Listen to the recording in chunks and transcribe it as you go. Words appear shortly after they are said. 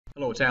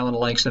Hello, it's Alan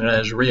Langston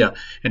at AZREIA,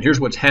 and here's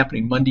what's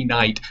happening Monday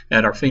night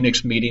at our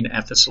Phoenix meeting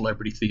at the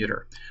Celebrity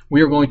Theater.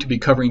 We are going to be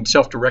covering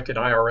self-directed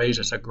IRAs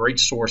as a great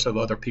source of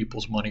other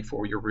people's money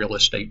for your real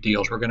estate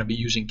deals. We're going to be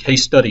using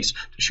case studies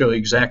to show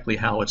exactly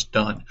how it's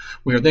done.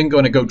 We are then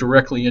going to go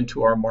directly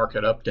into our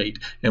market update,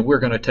 and we're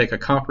going to take a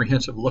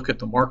comprehensive look at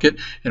the market,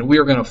 and we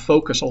are going to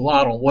focus a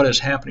lot on what is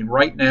happening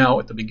right now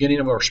at the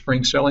beginning of our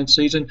spring selling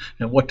season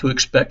and what to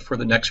expect for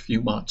the next few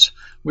months.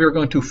 We are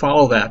going to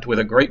follow that with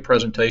a great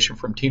presentation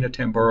from Tina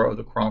Tamburo of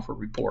the Crawford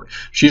Report.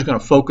 She's going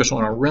to focus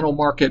on our rental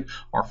market,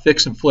 our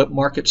fix and flip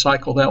market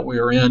cycle that we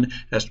are in,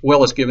 as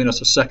well as giving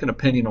us a second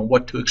opinion on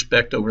what to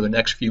expect over the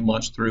next few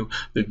months through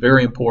the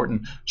very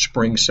important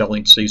spring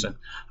selling season.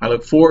 I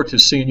look forward to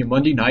seeing you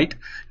Monday night,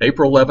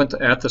 April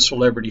 11th at the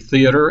Celebrity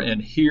Theater,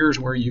 and here's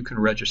where you can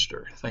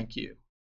register. Thank you.